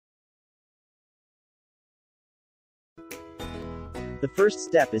The first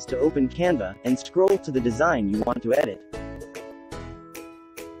step is to open Canva, and scroll to the design you want to edit.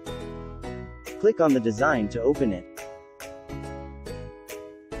 Click on the design to open it.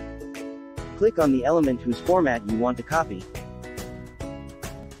 Click on the element whose format you want to copy.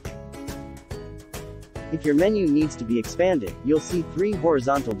 If your menu needs to be expanded, you'll see 3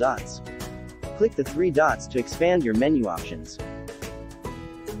 horizontal dots. Click the 3 dots to expand your menu options.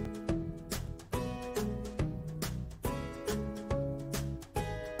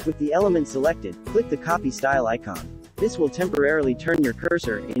 With the element selected, click the copy style icon. This will temporarily turn your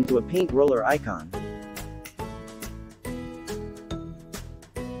cursor into a paint roller icon.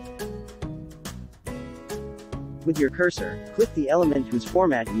 With your cursor, click the element whose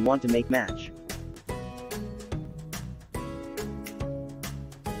format you want to make match.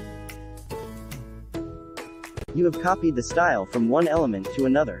 You have copied the style from one element to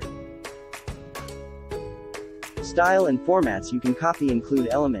another. Style and formats you can copy include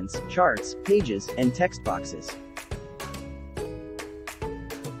elements, charts, pages, and text boxes.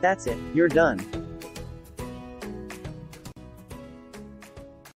 That's it, you're done.